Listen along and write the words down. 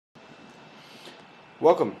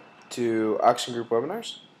Welcome to Oxen Group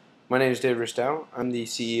webinars. My name is David Ristow. I'm the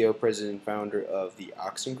CEO, President, and Founder of the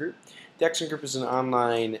Oxen Group. The Oxen Group is an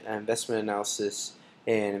online investment analysis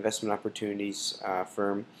and investment opportunities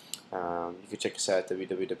firm. You can check us out at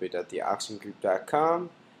www.theoxengroup.com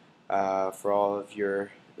for all of your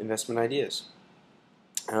investment ideas.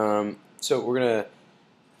 So we're going to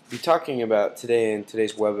be talking about today in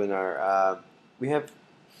today's webinar. We have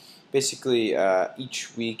basically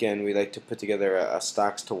each weekend we like to put together a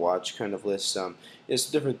stocks to watch kind of list. There's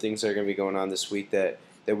different things that are going to be going on this week that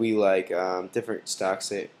we like, different stocks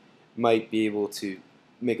that might be able to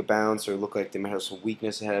make a bounce or look like they might have some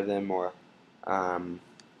weakness ahead of them, or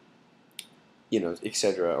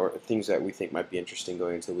etc., or things that we think might be interesting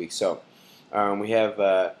going into the week. So we have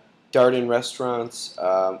Darden Restaurants,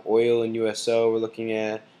 oil and USO we're looking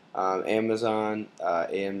at, Amazon,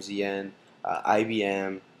 AMZN,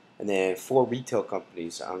 IBM, and then 4 retail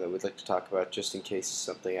companies that we'd like to talk about just in case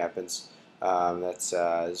something happens. That's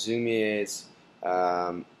Zumiez,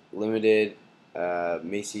 Limited,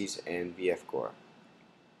 Macy's, and VF Corp.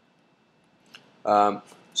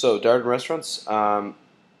 So Darden Restaurants,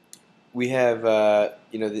 we have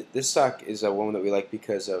this stock is one that we like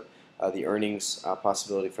because of the earnings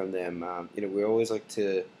possibility from them. We always like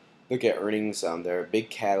to look at earnings. They're a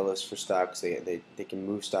big catalyst for stocks. They can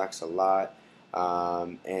move stocks a lot.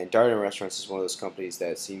 And Darden Restaurants is one of those companies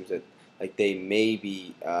that seems that like they may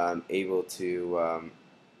be able to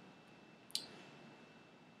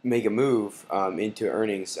make a move into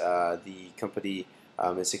earnings. The company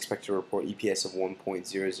is expected to report EPS of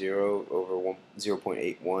 1.00 over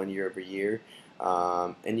 0.81 year over year.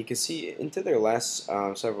 And you can see into their last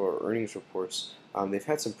several earnings reports, they've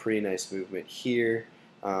had some pretty nice movement here,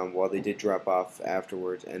 while they did drop off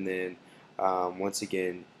afterwards. And then once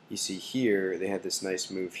again, you see here they had this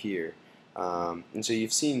nice move here, and so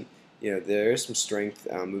you've seen there is some strength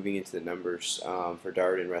moving into the numbers for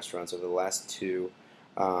Darden Restaurants over the last two.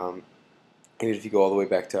 Even if you go all the way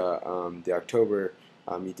back to the October,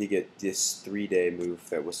 you did get this 3-day move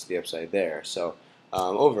that was to the upside there. So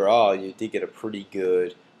overall, you did get a pretty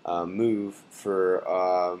good move for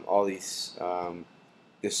all these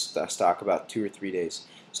this stock about 2 or 3 days.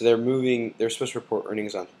 So they're moving. They're supposed to report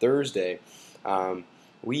earnings on Thursday.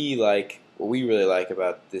 What we really like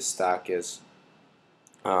about this stock is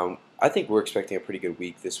I think we're expecting a pretty good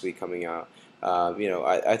week this week coming out.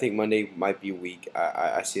 I think Monday might be weak.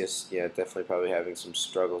 I see us definitely probably having some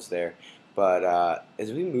struggles there. But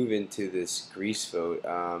as we move into this grease vote,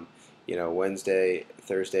 Wednesday,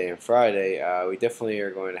 Thursday, and Friday, we definitely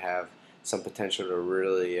are going to have some potential to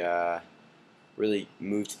really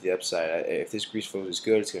move to the upside. If this grease vote is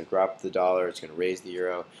good, it's going to drop the dollar, it's going to raise the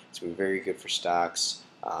euro, it's going to be very good for stocks.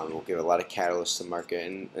 We'll give a lot of catalysts to the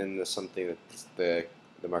market, and that's something that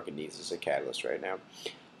the market needs as a catalyst right now.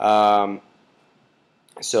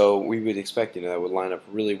 So we would expect that would line up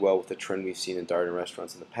really well with the trend we've seen in Darden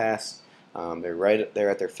Restaurants in the past. They're at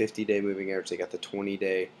their 50-day moving average. They got the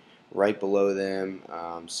 20-day right below them,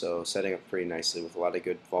 so setting up pretty nicely with a lot of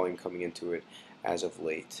good volume coming into it as of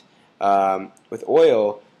late. With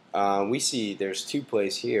oil, we see there's 2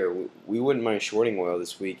 plays here. We wouldn't mind shorting oil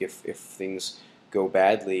this week if things go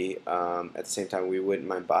badly. At the same time, we wouldn't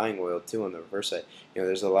mind buying oil too on the reverse side.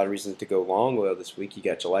 There's a lot of reasons to go long oil this week. You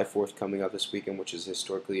got July 4th coming up this weekend, which is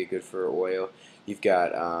historically good for oil. You've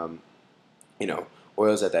got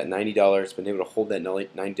oil's at that $90. It's been able to hold that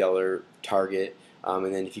 $90 target.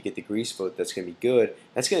 And then if you get the grease vote, that's going to be good.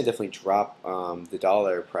 That's going to definitely drop the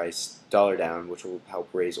dollar down, which will help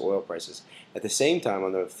raise oil prices. At the same time,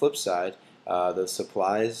 on the flip side, the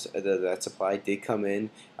supplies, that supply did come in.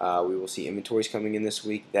 We will see inventories coming in this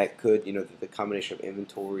week. That could, the combination of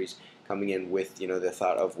inventories coming in with, the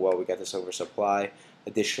thought of, well, we got this oversupply.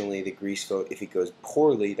 Additionally, the grease vote, if it goes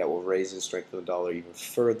poorly, that will raise and strengthen the dollar even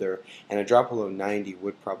further. And a drop below 90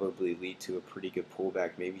 would probably lead to a pretty good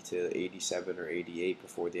pullback, maybe to 87 or 88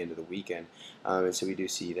 before the end of the weekend. And so we do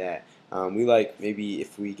see that. We like maybe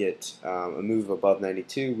if we get a move above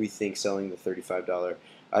 92, we think selling the $35.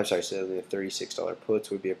 I'm sorry, selling the $36 puts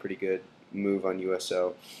would be a pretty good move on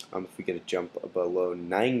USO. If we get a jump below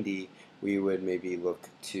 90, we would maybe look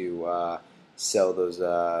to sell those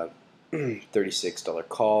 $36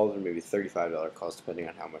 calls or maybe $35 calls, depending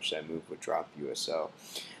on how much that move would drop USO.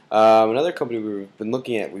 Another company we've been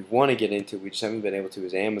looking at, we want to get into, we just haven't been able to,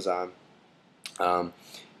 is Amazon.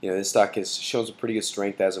 This stock has shown some pretty good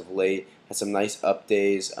strength as of late. Had some nice up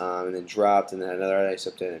days, and then dropped, and then another nice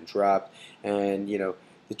up day and then dropped. And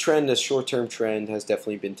the trend, the short-term trend, has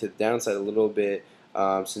definitely been to the downside a little bit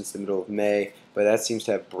since the middle of May, but that seems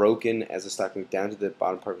to have broken as the stock moved down to the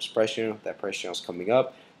bottom part of its price channel. That price channel is coming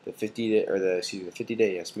up. the 50-day or the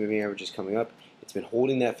 50-day moving average is coming up. It's been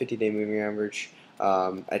holding that 50-day moving average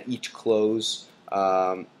at each close.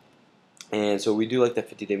 And so we do like that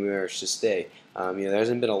 50-day moving average to stay. There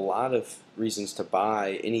hasn't been a lot of reasons to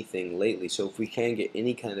buy anything lately. So if we can get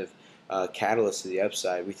any kind of catalyst to the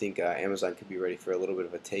upside, we think Amazon could be ready for a little bit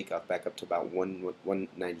of a takeoff back up to about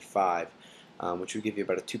 195, which would give you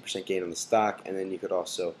about a 2% gain on the stock. And then you could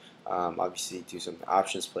also obviously do some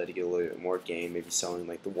options play to get a little bit more gain, maybe selling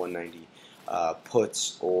like the 190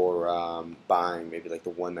 puts or buying maybe like the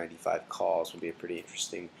 195 calls would be a pretty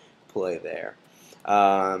interesting play there.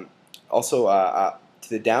 Also, to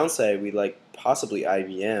the downside, we like possibly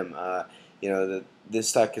IBM. This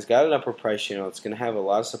stock has got an upper price. It's going to have a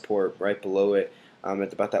lot of support right below it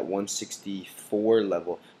at about that 164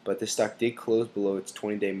 level. But this stock did close below its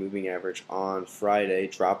 20-day moving average on Friday,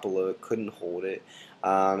 dropped below it, couldn't hold it,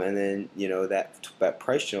 and then that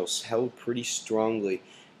price channel held pretty strongly.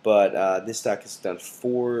 But this stock has done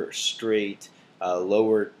 4 straight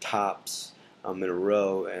lower tops in a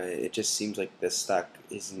row, and it just seems like this stock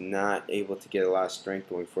is not able to get a lot of strength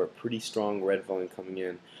going for it. Pretty strong red volume coming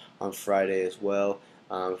in on Friday as well.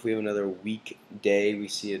 If we have another weak day, we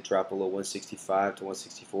see it drop below 165 to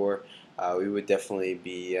 164. We would definitely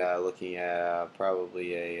be looking at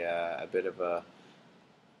probably a bit of a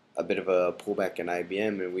pullback in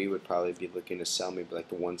IBM, and we would probably be looking to sell maybe like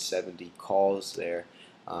the 170 calls there.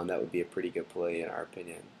 That would be a pretty good play in our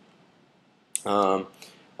opinion.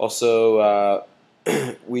 Also,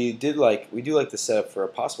 we do like the setup for a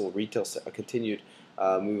possible a continued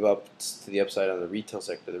move up to the upside on the retail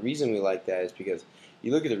sector. The reason we like that is because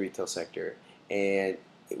you look at the retail sector, and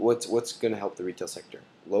what's going to help the retail sector?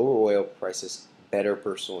 Lower oil prices, better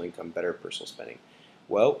personal income, better personal spending.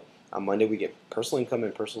 Well, on Monday we get personal income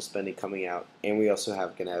and personal spending coming out, and we also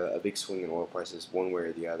going to have a big swing in oil prices one way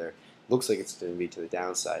or the other. Looks like it's going to be to the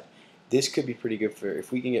downside. This could be pretty good for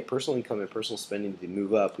if we can get personal income and personal spending to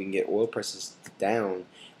move up, we can get oil prices down.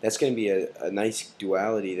 That's going to be a nice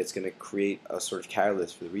duality that's going to create a sort of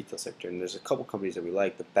catalyst for the retail sector. And there's a couple companies that we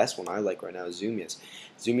like. The best one I like right now is Zumiez.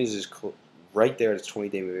 Zumiez is right there at its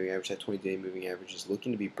 20-day moving average. That 20-day moving average is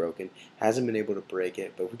looking to be broken. Hasn't been able to break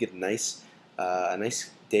it, but if we get a nice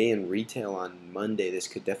day in retail on Monday, this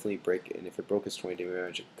could definitely break. And if it broke its 20-day moving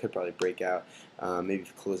average, it could probably break out. Maybe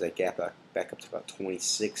close that gap back up to about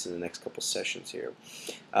 26 in the next couple sessions here.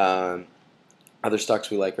 Other stocks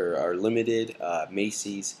we like are Limited,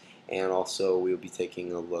 Macy's, and also we'll be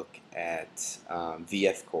taking a look at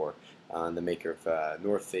VF Corp, the maker of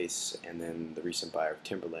North Face, and then the recent buyer of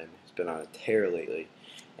Timberland. Has been on a tear lately,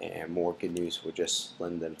 and more good news will just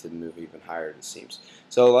lend them to move even higher, it seems.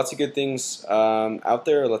 So lots of good things out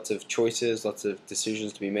there, lots of choices, lots of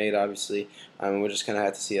decisions to be made, obviously. We'll just kind of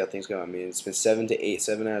have to see how things go. I mean, it's been 7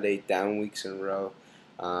 out of 8 down weeks in a row,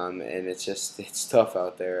 and it's tough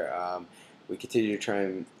out there. We continue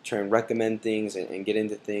to try and recommend things and get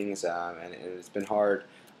into things, and it's been hard,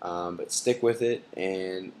 but stick with it,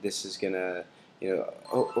 and this is gonna.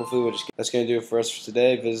 Hopefully that's going to do it for us for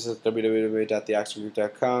today. Visit us at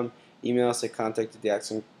www.theoxengroup.com. Email us at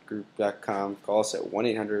contact@theoxengroup.com. Call us at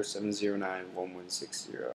 1-800-709-1160.